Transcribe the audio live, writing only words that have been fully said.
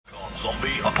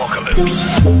Zombie apocalypse.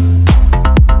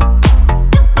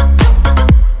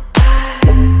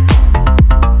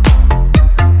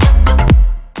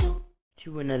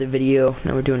 To another video.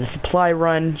 Now we're doing a supply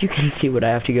run. You can see what I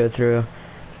have to go through.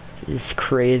 It's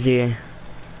crazy. I'm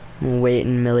gonna wait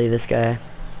and millie this guy.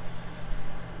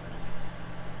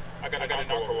 I got a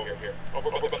narco over here. Over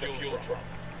by the fuel truck.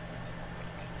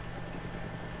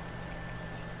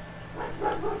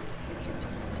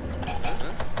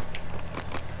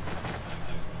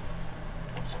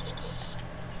 I'm so close.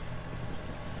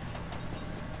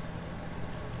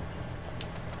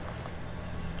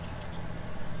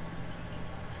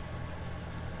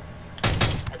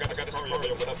 I got a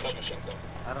superior with a submachine gun.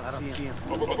 I don't see him.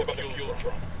 Over by the fuel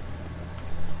truck.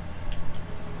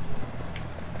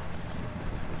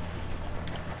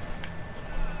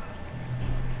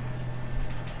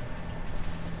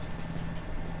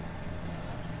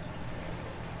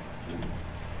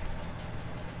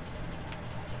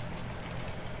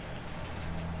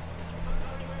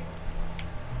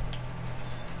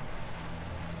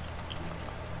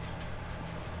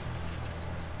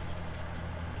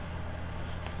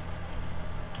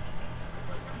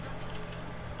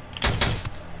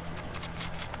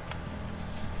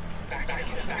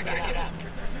 Back it up.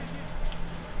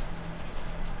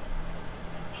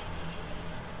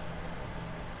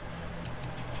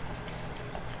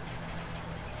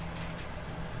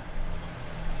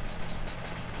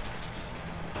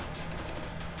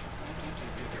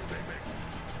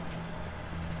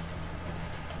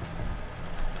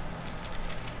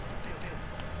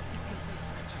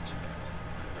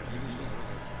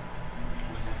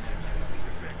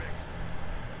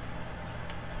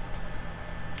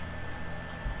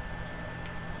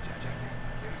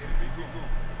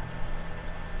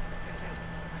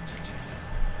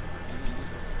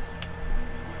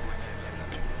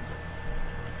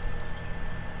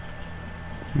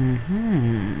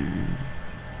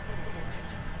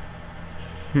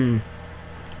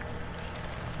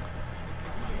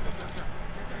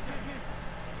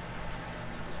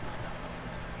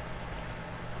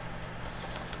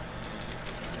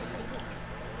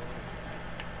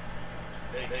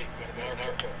 Hey,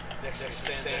 narco. Next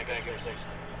sandbag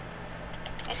replacement.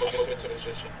 I'm moving to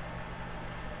position.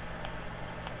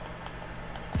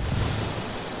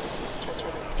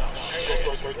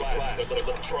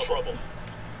 Trouble.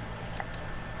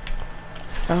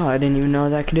 Oh, I didn't even know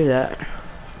that could do that.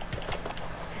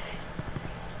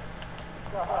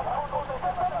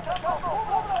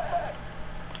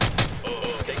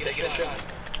 Taking a shot.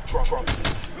 Trouble.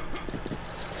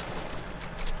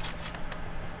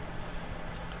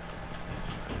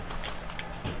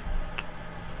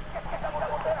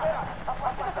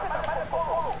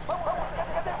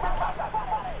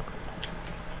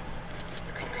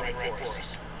 They're coming right for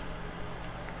us.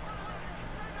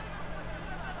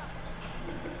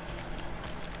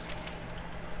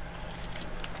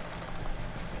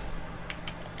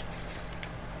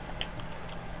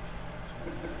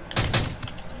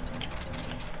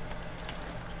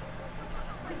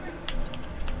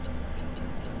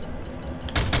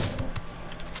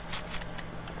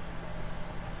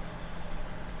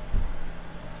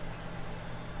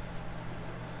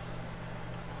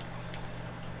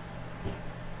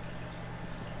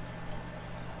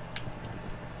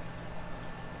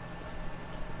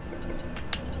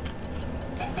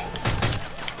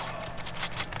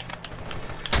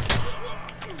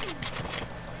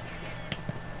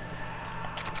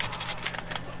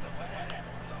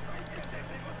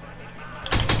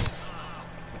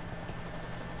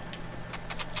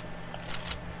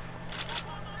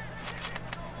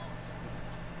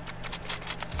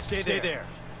 Stay there.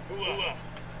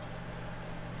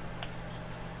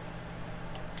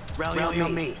 Rally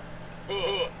on me.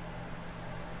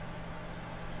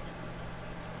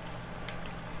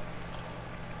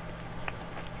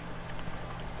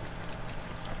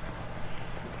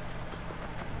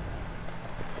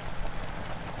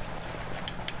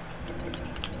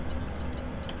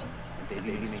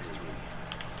 Baby makes it.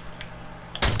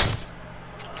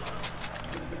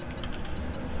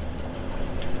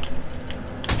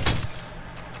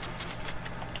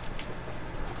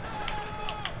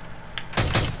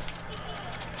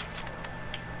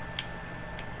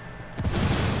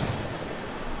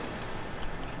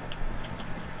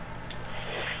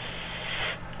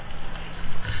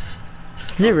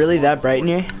 Is it really that bright in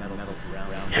here?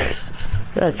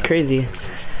 That's crazy.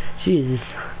 Jeez,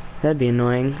 that'd be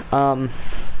annoying.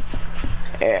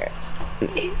 There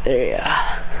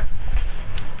yeah.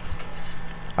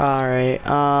 Alright,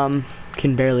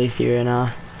 can barely see right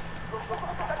now.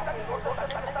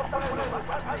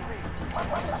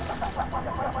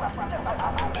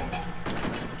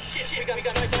 a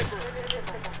sniper.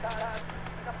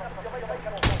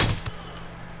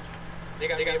 They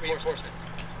got reinforcements.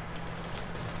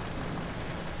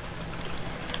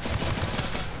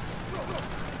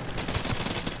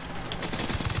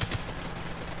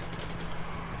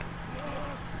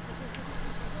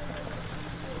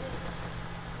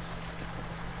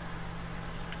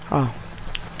 Oh,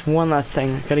 one last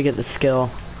thing. Gotta get the skill.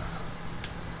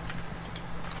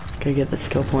 Gotta get the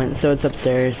skill point. So it's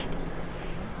upstairs.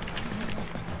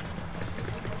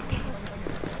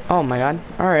 Oh my god.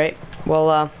 Alright.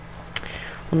 Well,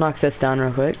 we'll knock this down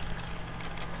real quick.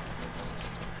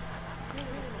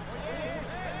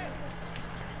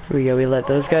 Here we go. We let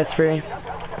those guys free.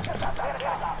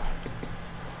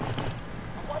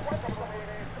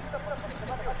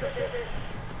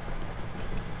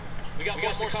 We got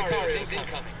more Sicarios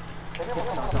incoming.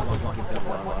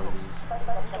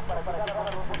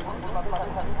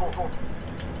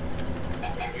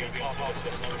 We got top of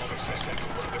this another 6 seconds.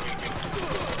 What do we do?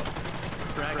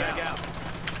 Drag out.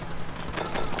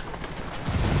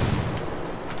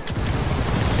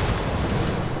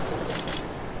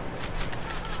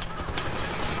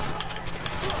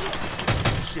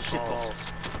 Shit balls.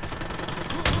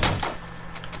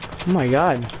 Oh my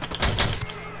god.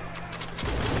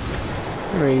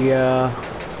 There we go.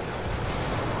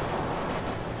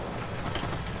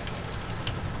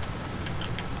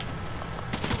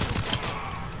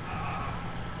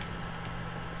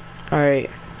 Alright,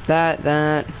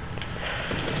 that.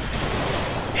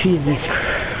 Jesus.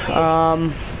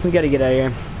 We gotta get out of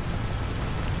here.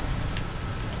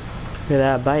 Look at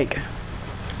that bike.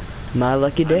 My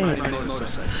lucky day.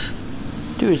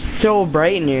 Dude, it's so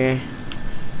bright in here.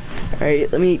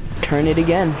 Alright, let me turn it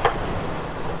again.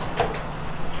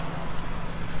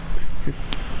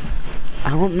 I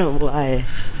don't know why.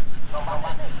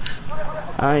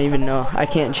 I don't even know. I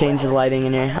can't change the lighting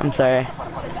in here. I'm sorry.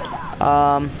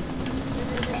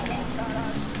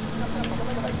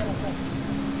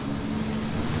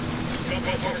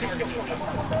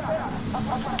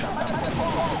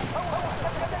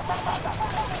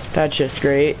 That's just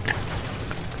great.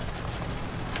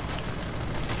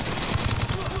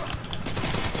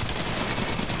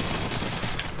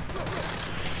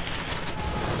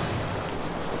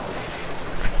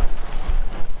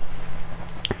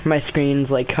 My screen's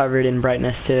like covered in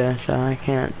brightness too, so I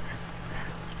can't.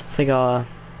 It's like a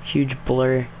huge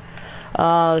blur.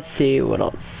 Let's see what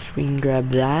else. We can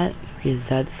grab that because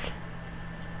that's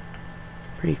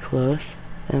pretty close,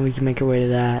 and we can make our way to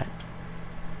that.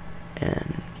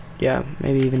 And yeah,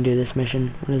 maybe even do this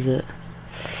mission. What is it?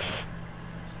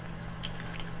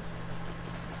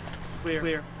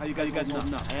 Clear. How you guys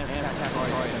holding up? Ask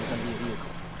vehicle.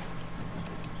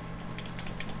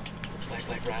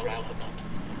 Like round.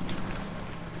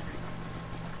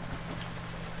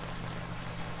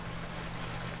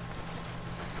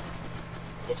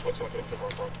 Looks like it.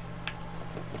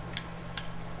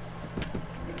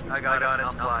 I got it.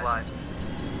 I'm fly.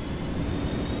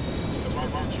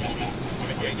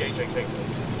 Take.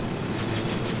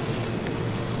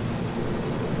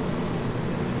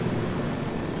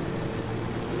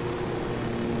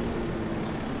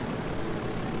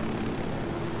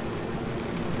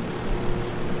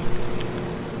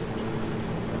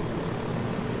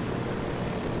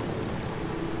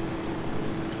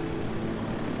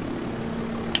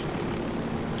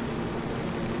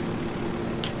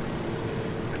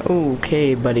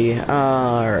 Okay, buddy.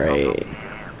 Alright.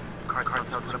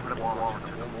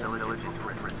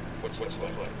 What's this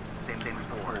like? Same thing as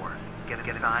before. Get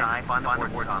inside, find the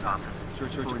board office.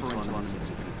 Search for intel on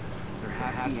Mississippi. There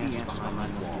have to be answers behind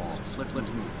those walls. Let's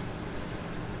move.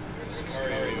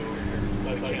 Sicario,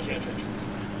 by the camp entrance.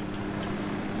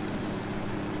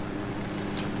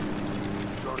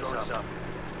 Drone us up.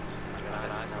 I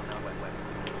got eyes on that weapon.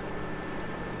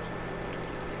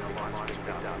 Launch picked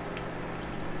up.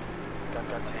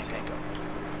 Got Tango.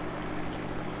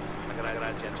 I got eyes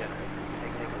on generator.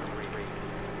 Tango 3.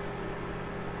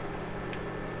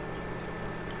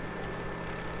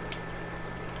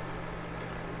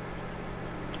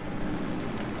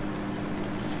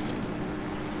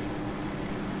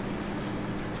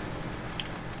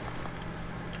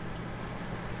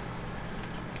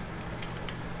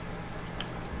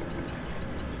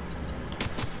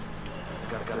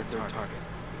 Got a third target.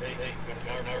 Hey,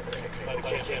 by the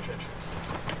camp entrance.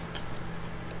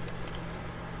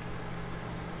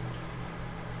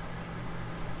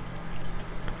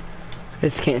 I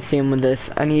just can't see him with this.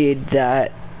 I need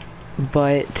that,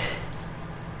 but it's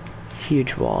a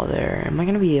huge wall there. Am I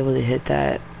gonna be able to hit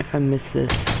that if I miss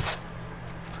this?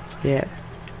 Yeah.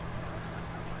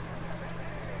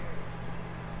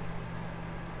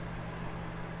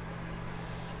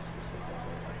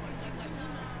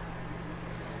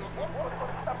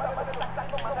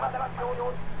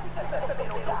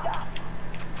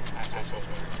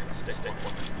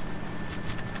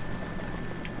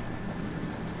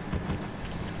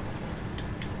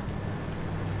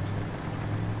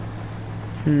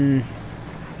 Hmm.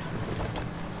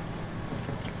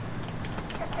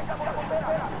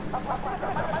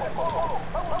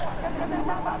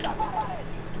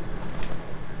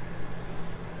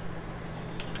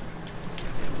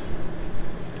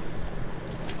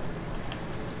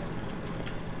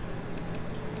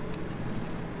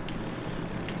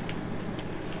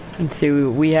 Let's see,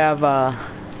 we have,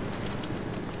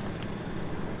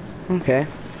 okay.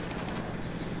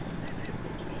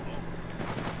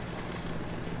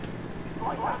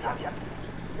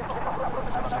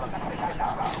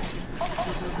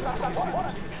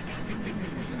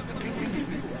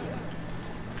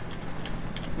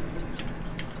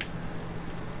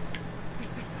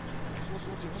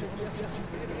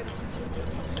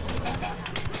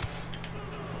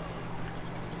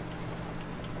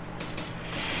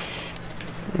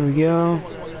 There we go.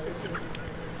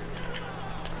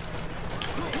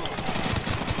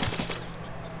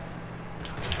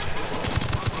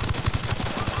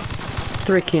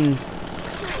 Freaking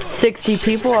 60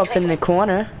 people up in the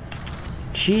corner.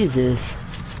 Jesus.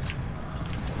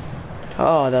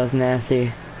 Oh, that was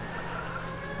nasty.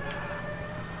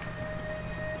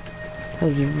 That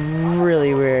was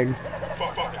really weird.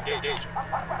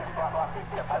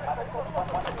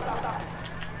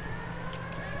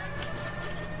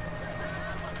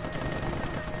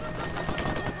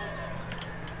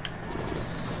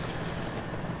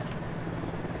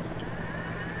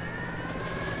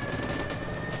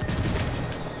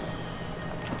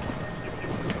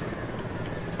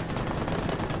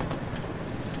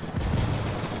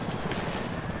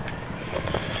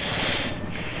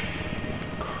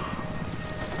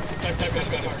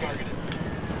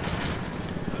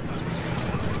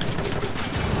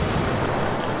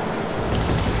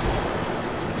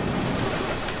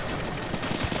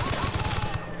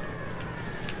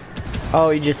 Oh,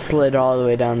 he just slid all the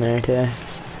way down there too.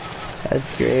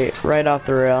 That's great. Right off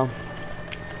the rail.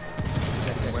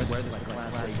 Wear the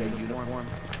Class A uniform.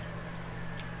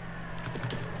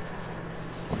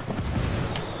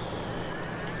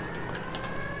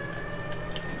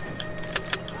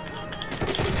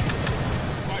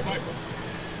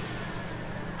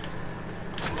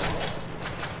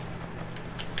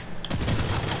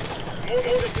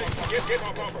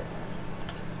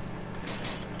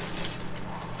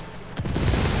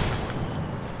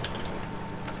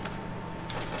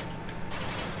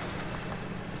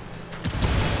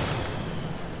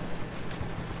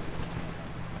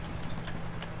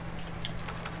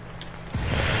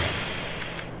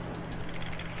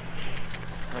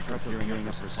 Artillery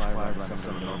up supply run on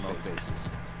some normal bases.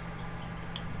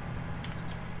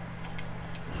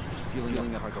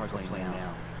 Feeling up hard plane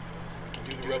now.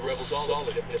 Do the rebels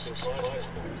solid if there's supplies.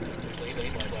 Clean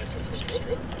and fly to the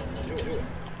strip. Do it.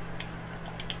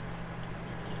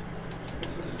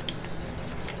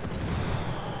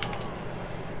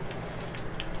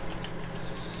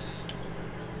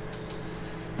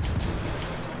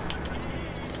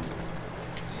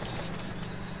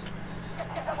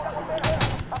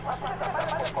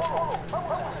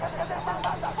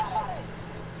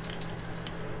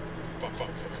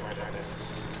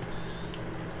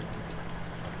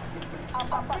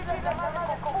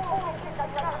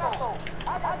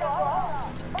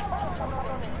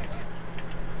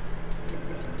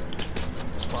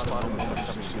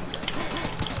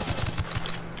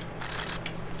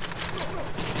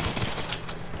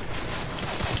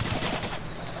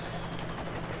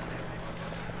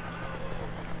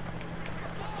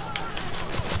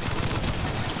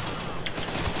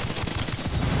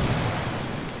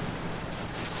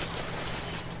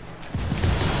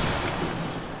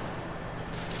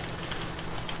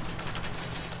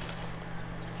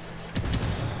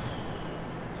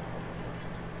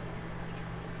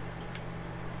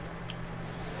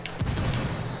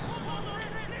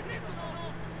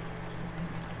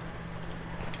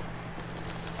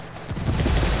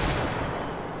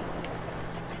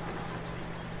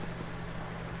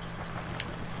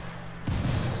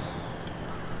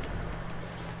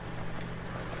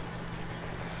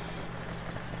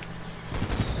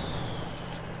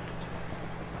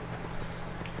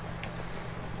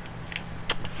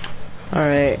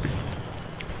 Alright.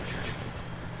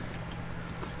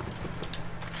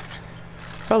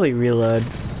 Probably reload.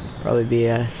 Probably be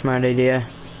a smart idea.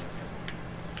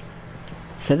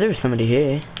 Said there was somebody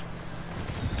here.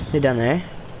 They down there?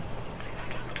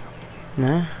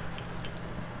 No?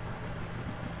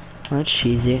 Well, that's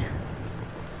cheesy.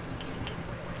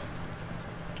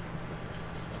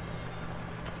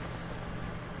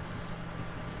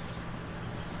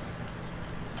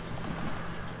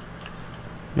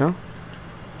 No?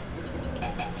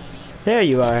 There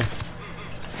you are.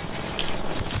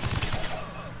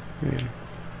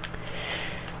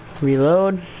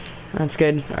 Reload. That's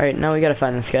good. Alright, now we gotta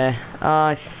find this guy.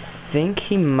 I think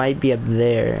he might be up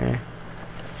there.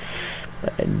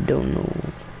 But I don't know.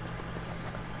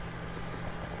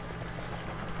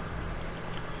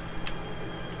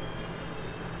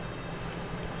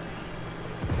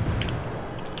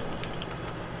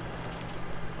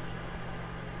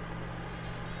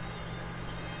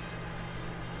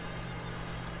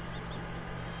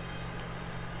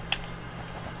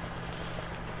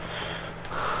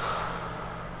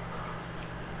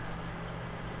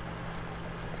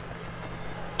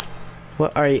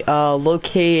 What are you?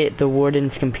 Locate the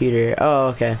warden's computer. Oh,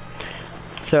 okay.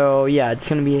 So, yeah, it's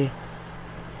gonna be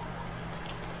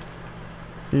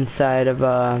inside of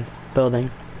a building.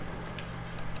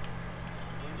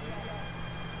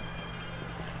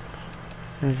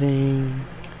 Nothing.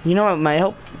 You know what might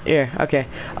help? Here, okay.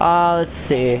 Let's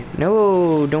see.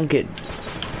 No, don't get...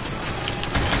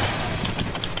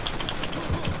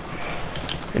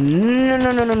 No,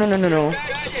 no, no, no, no, no, no, no.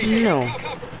 No.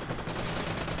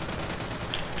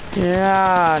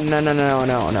 Yeah, no, no, no,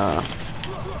 no, no.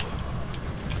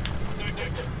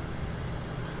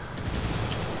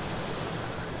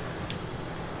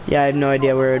 Yeah, I have no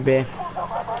idea where it would be.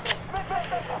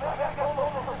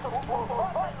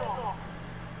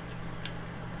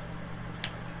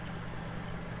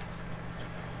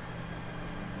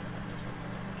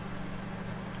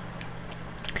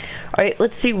 Alright,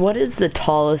 let's see, what is the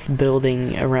tallest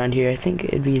building around here? I think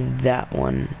it'd be that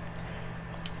one.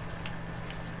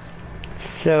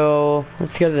 So,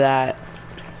 let's go to that.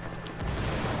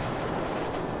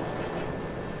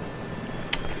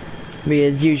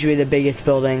 Because usually the biggest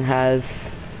building has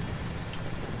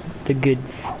the goods.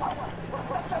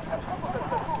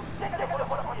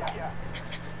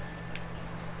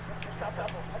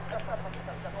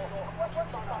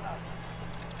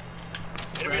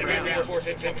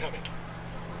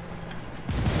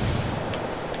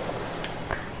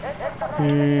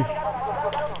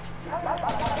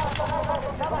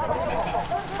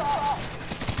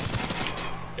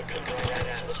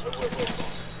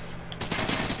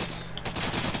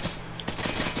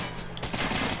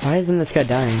 Why isn't this guy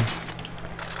dying?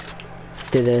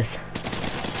 Let's do this.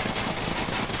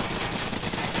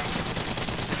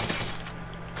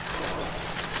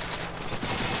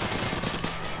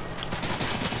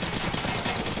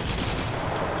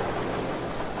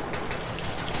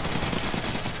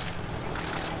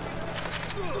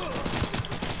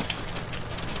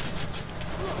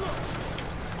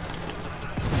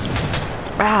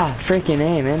 Ah, freaking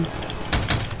A, man.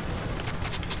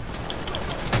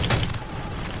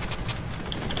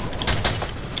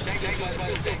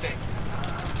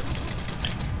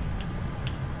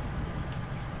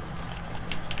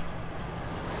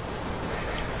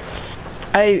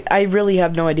 I really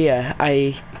have no idea.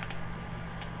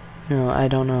 No, I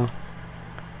don't know.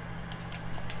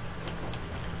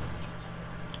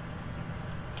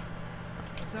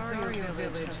 Sorry, your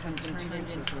village has been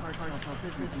turned into a cartel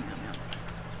business camp.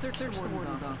 Search the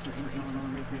warden's office for intel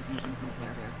on prisoners using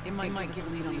Compare. It might give a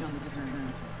lead on the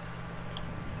disappearances.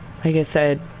 Like I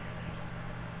said,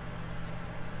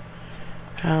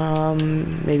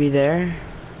 maybe there.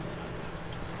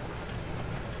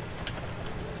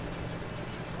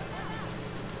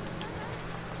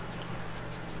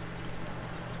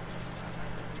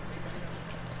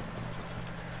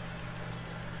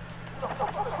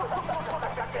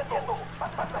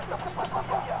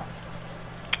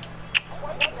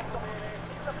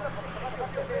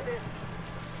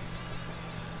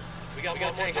 We got a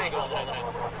tango on that.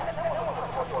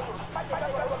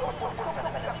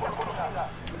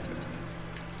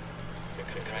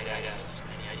 Great ideas.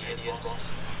 Any ideas, boss?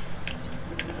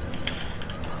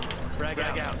 Frag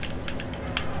out.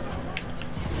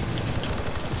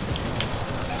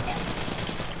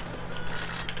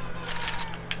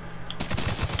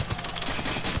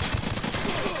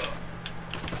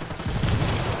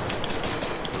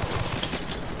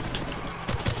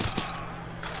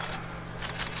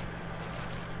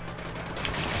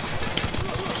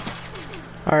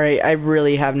 Alright, I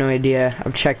really have no idea.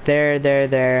 I've checked there. I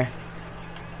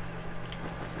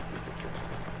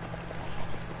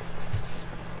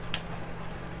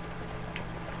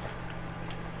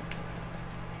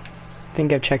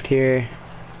think I've checked here.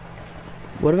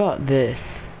 What about this?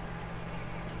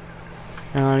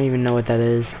 I don't even know what that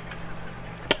is.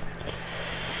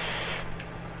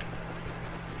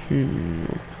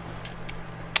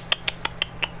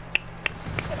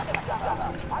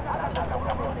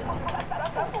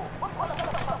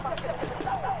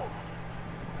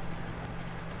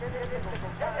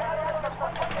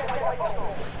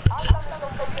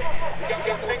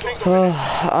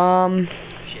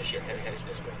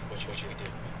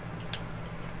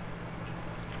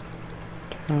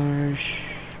 Gosh.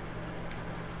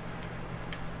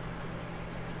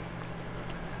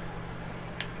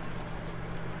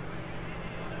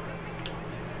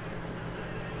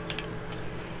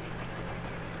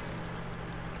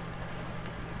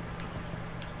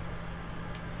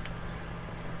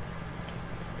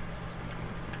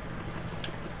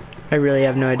 I really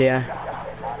have no idea.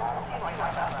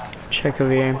 Check over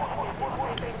here.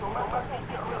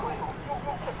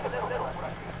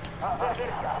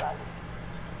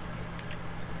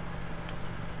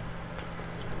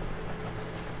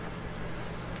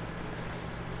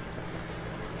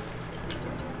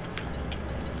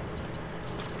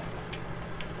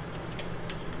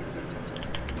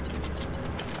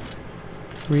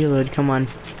 Reload, come on.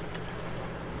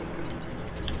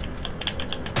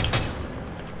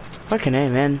 Fucking A,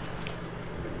 man.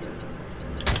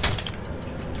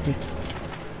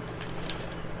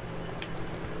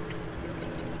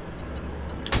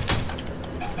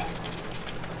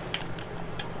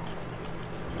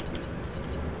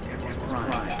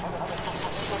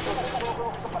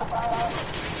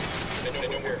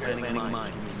 Landing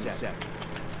mine. Give me a sec.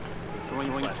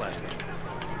 Throwing flashbang.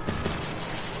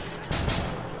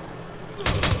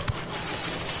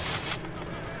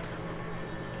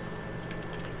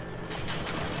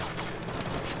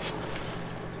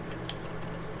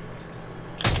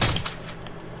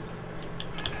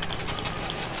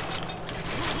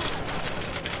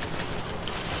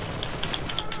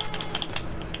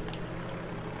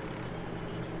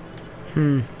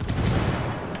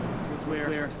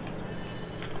 Clear.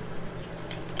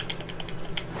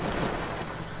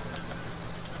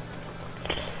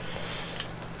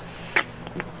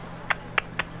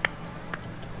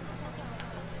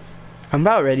 I'm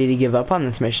about ready to give up on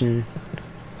this mission.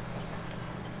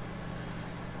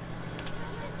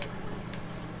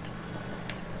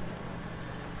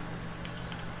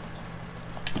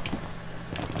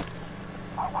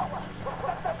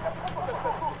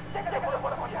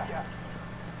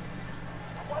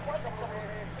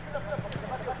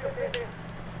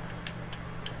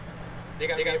 They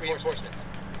got reinforcements.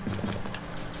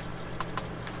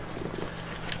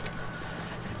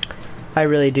 I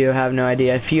really do have no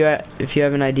idea. If you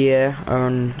have an idea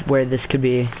on where this could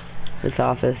be, this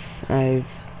office,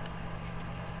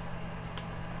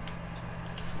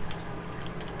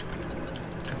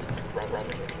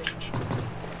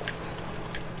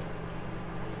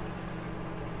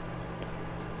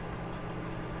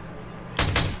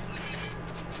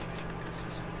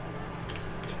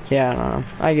 yeah, I don't know.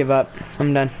 I give up.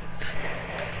 I'm done.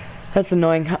 That's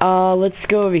annoying. Let's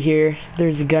go over here.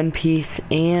 There's a gun piece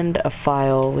and a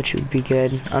file, which would be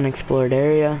good. Unexplored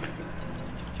area.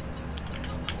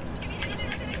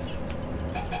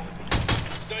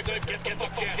 Get the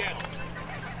fuck down.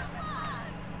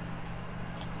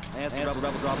 As the rebel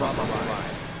drop by.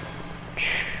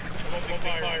 Opening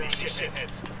fire on these shitheads.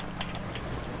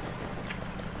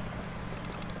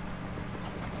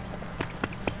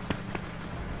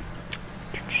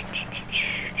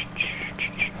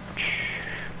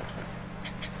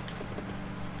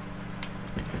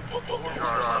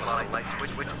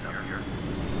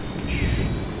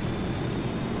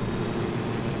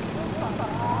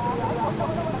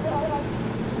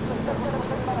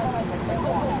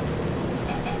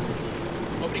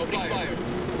 Opening fire.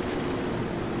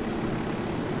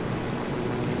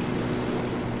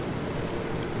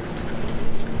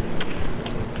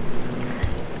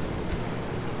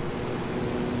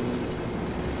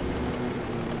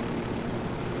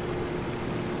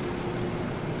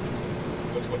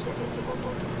 Looks.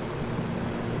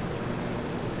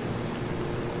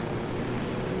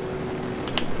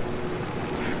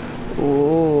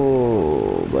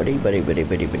 Oh, buddy.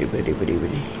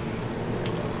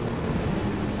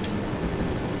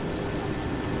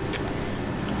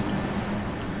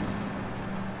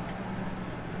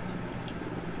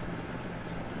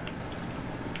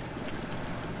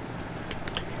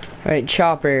 Alright,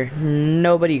 chopper.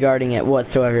 Nobody guarding it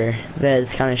whatsoever. That is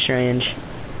kind of strange.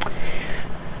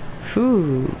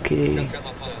 Whew, okay.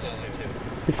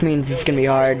 This means it's gonna be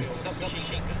hard.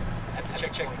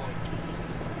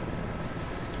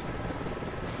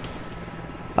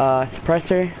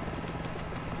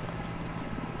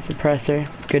 Suppressor.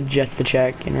 Good just to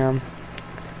check, you know.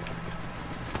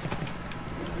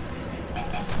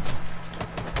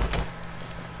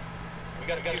 We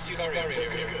gotta use barrier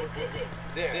here.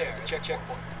 There,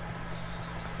 checkpoint.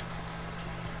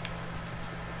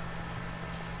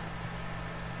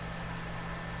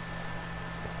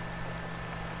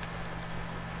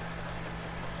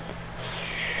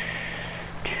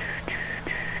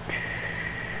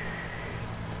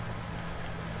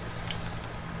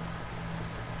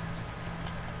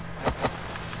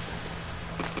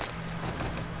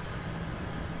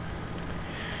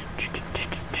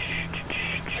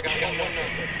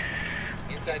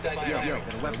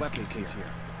 got a weapons case here.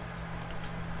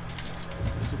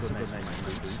 This will go nice with my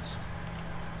boots.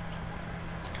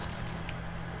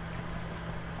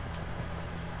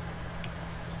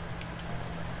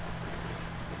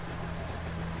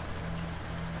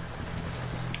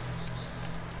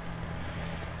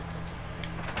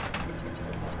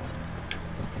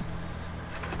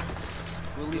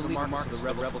 We'll leave a mark so the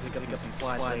rebels can pick up some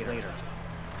supplies later.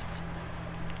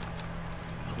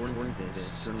 According to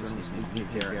this, journalists need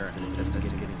Garrett and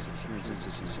investigating security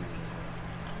systems.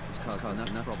 It's caused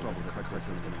enough trouble for the cartel to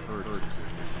be heard.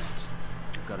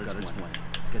 Got it 20.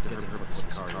 Let's get her purpose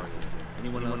car.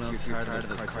 Anyone else here tired of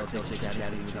the cartel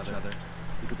chatting with each other?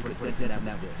 We could put a dent in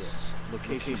that with this.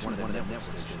 Location of one of them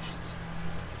network stations.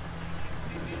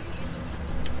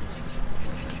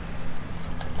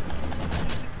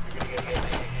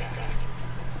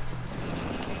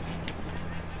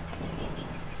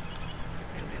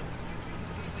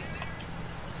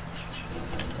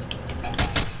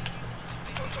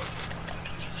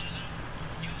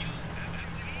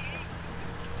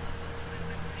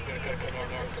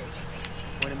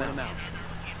 Point him out.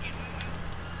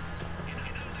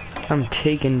 I'm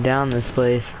taking down this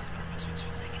place.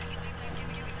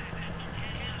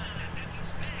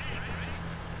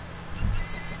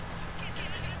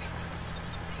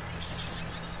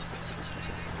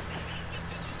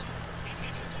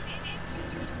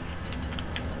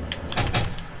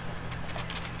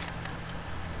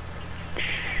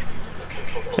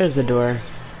 There's the door.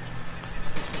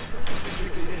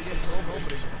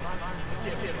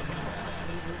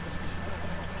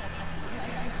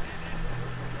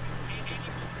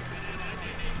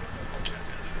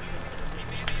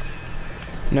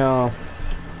 No.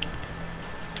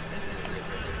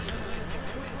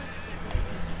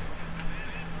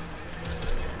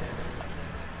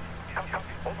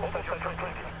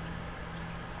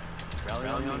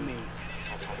 Rally on me.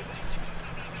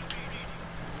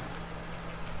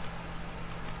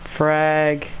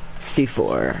 Frag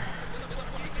C4.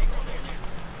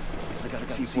 I got a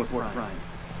C4 prime.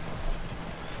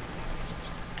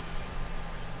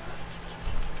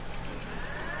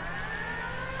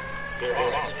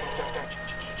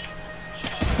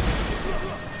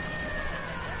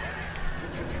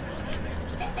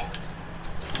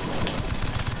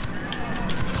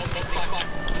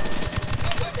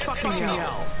 Fucking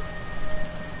hell.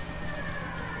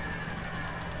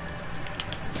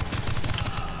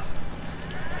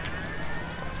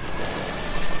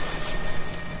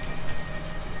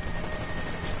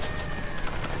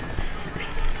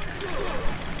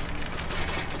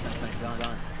 Thanks, Don.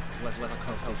 Less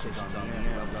close stations on the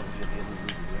air. Level you'll be able to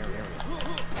move the area.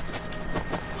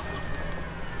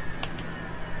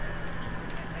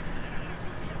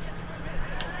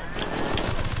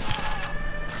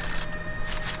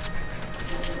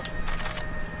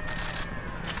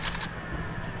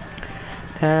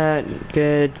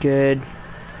 Good.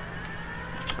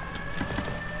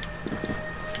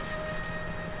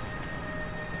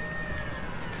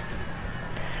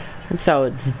 That's how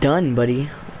it's done, buddy.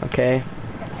 Okay.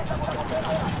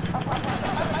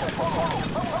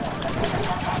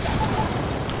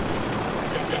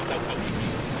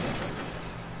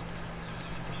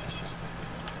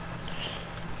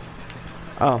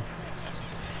 Oh.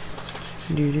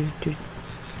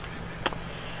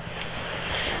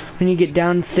 When you get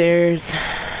downstairs,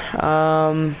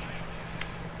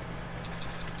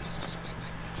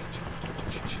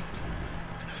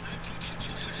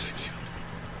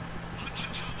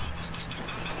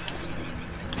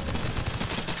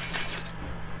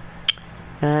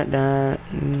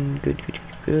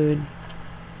 good.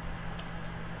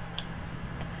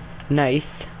 Nice.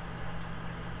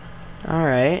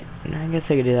 Alright, I guess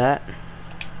I could do that.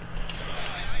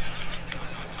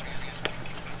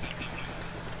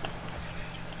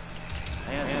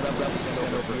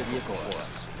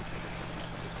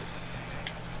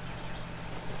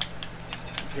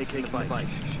 Taking the bike.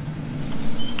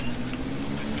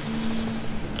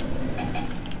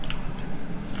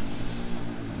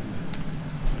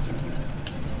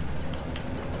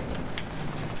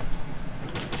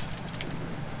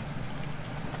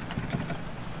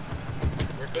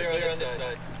 We're clear on this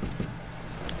side.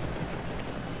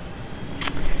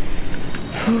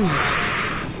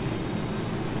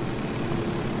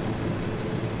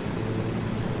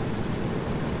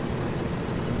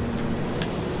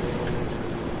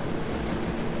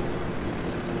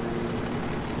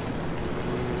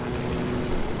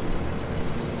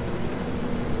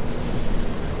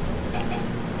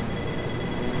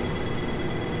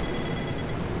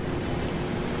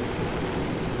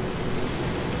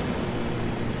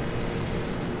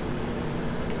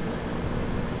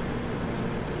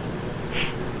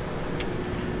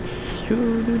 You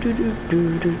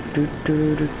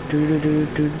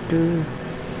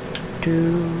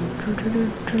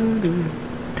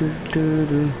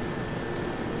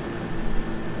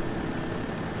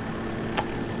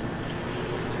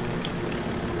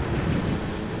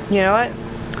know what?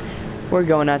 We're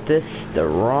going at this the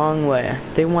wrong way.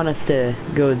 They want us to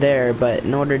go there, but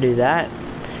in order to do that,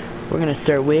 we're gonna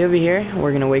start way over here.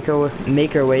 We're gonna make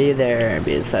our way there,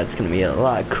 because that's gonna be a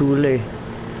lot cooler,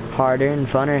 harder, and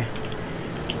funner.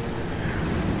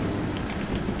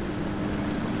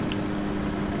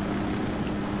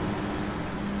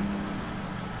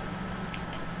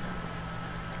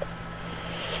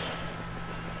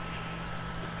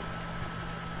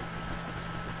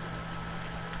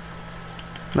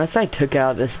 Unless I took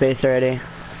out this space already. I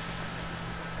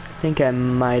think I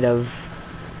might have.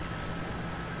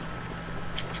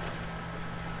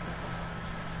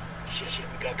 Shit,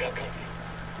 we got company.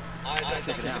 Eyes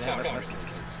on the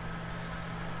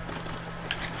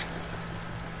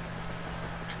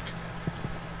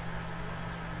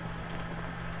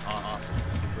Awesome.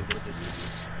 Put this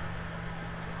distance.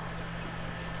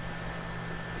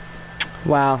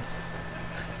 Wow.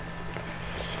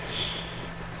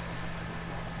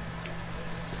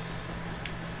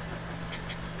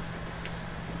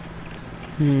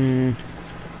 I'm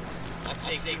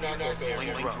seeing narcos going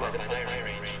by the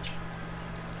firing range.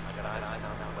 I got eyes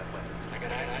on that weapon. I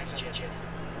got eyes on Jet.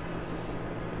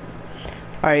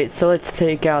 Alright, so let's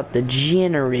take out the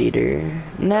generator.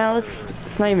 Now,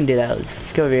 let's not even do that.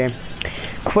 Let's go over here.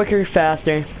 Quicker,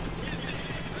 faster.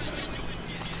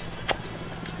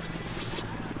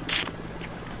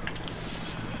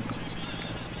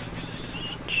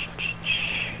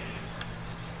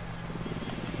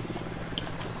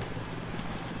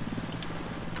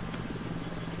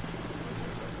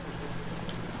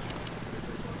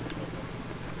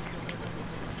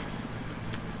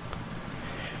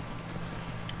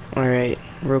 Alright,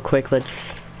 real quick, let's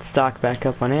stock back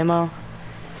up on ammo.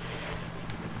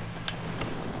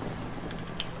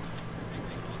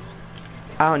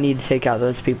 I don't need to take out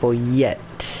those people yet.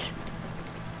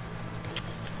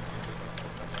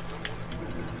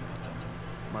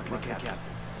 Mark cap.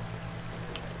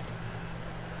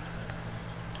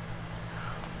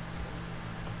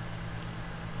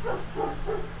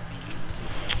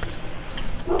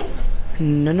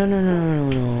 No.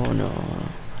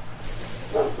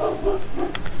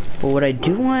 But what I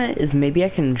do want is maybe I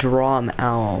can draw them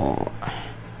out.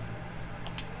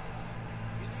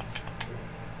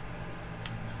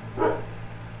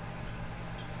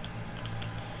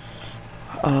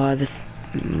 This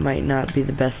might not be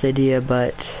the best idea,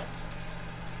 but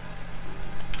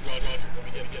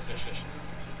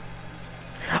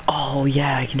oh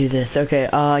yeah, I can do this. Okay,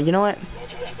 you know what?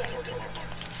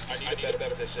 I need a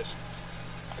better position.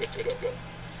 Good.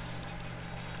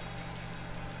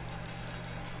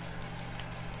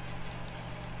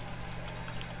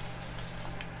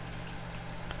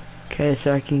 Okay,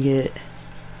 so I can get.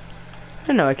 I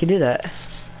don't know, I can do that.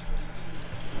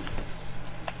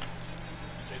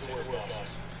 Say the word,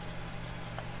 boss.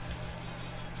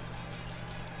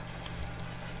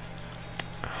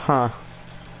 Huh.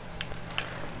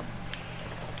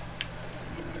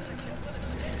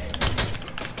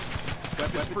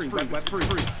 Web free.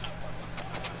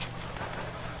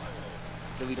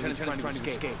 The lieutenant's trying to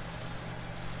escape.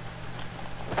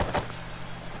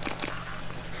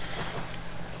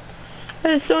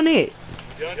 That is so neat.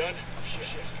 Done?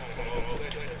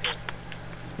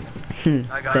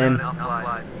 Same.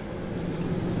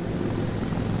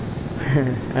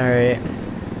 Alright.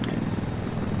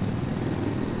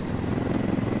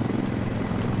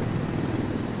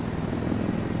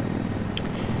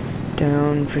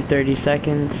 Down for 30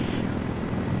 seconds.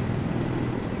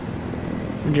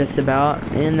 Just about,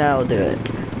 and that'll do it.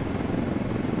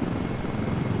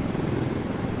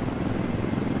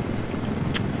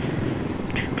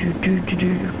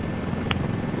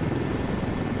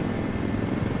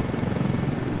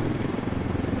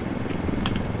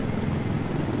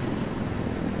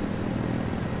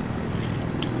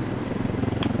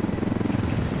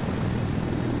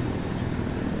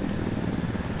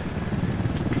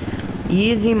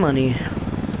 Easy money.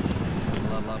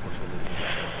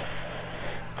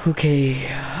 Okay,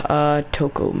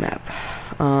 Toko map.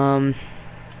 I'm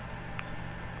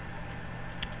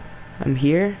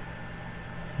here.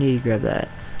 Need to grab that.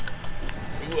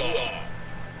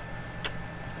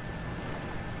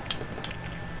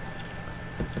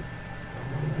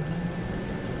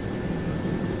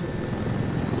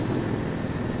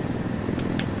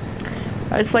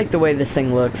 I just like the way this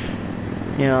thing looks.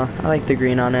 You know, I like the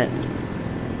green on it.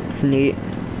 It's neat.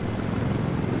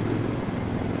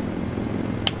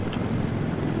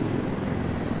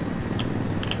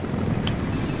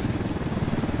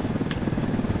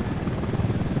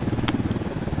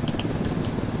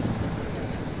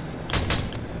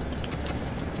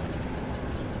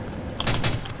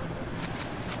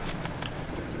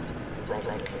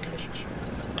 country.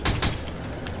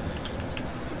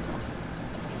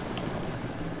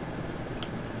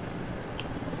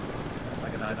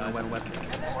 Like an eyes on the west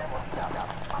case.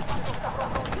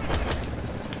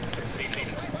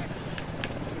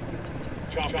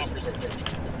 Choppers.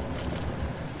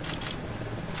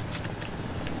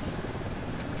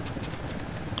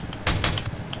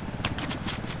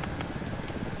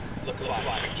 Look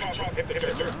alive. Chop. Hit the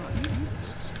desert.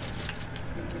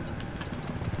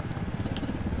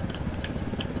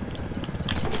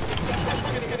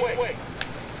 Wait.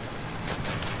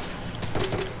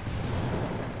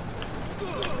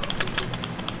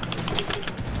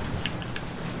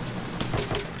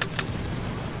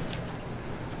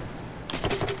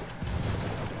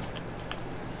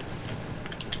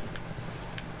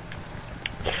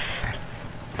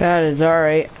 That is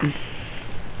alright.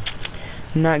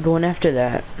 I'm not going after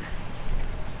that.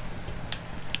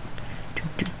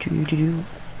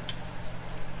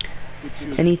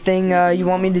 Anything you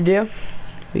want me to do?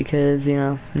 Because, you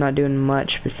know, I'm not doing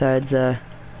much besides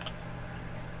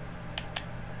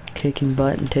kicking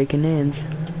butt and taking names.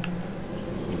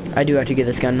 I do have to get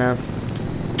this gun now.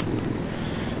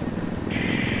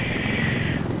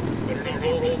 Better not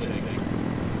roll this thing.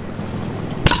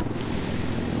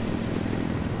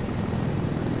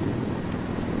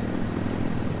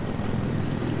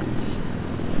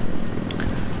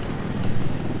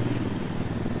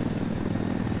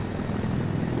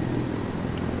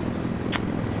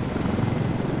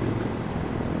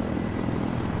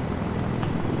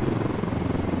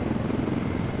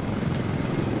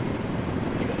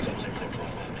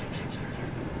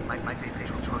 My safety is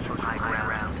close to high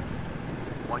ground.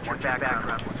 Watch your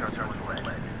background will start throwing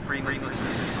lead. Bring me to my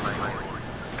lord.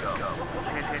 Go.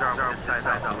 Hands are on this side of the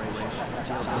operation.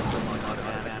 Jail system on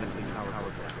automatically power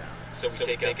goes out. So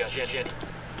we take out Jenny.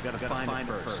 We gotta find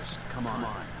her first. Come on.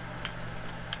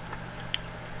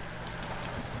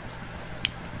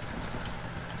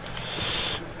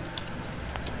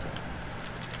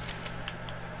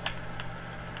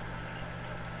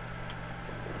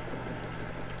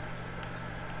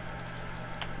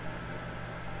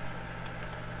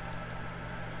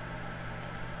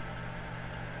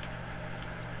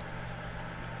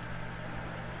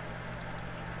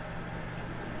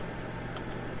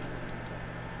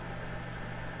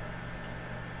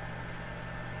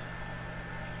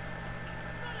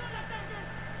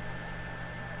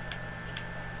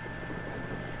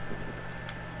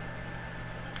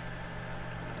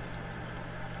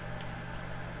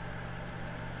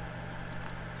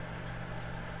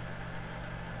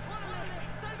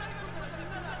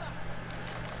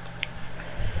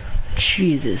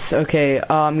 Jesus. Okay,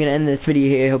 I'm gonna end this video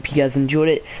here. I hope you guys enjoyed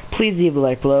it. Please leave a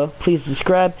like below. Please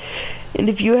subscribe. And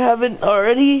if you haven't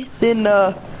already, then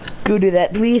go do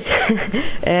that, please.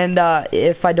 And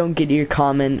if I don't get your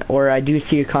comment, or I do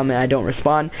see your comment, I don't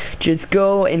respond, just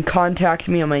go and contact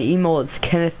me on my email. It's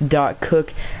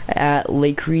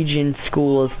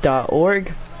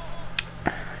kenneth.cook@lakeregionschools.org.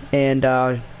 And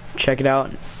check it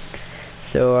out.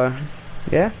 So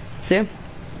yeah, see ya.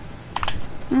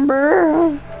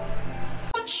 Brr.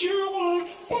 What you want,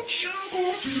 what you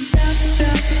want.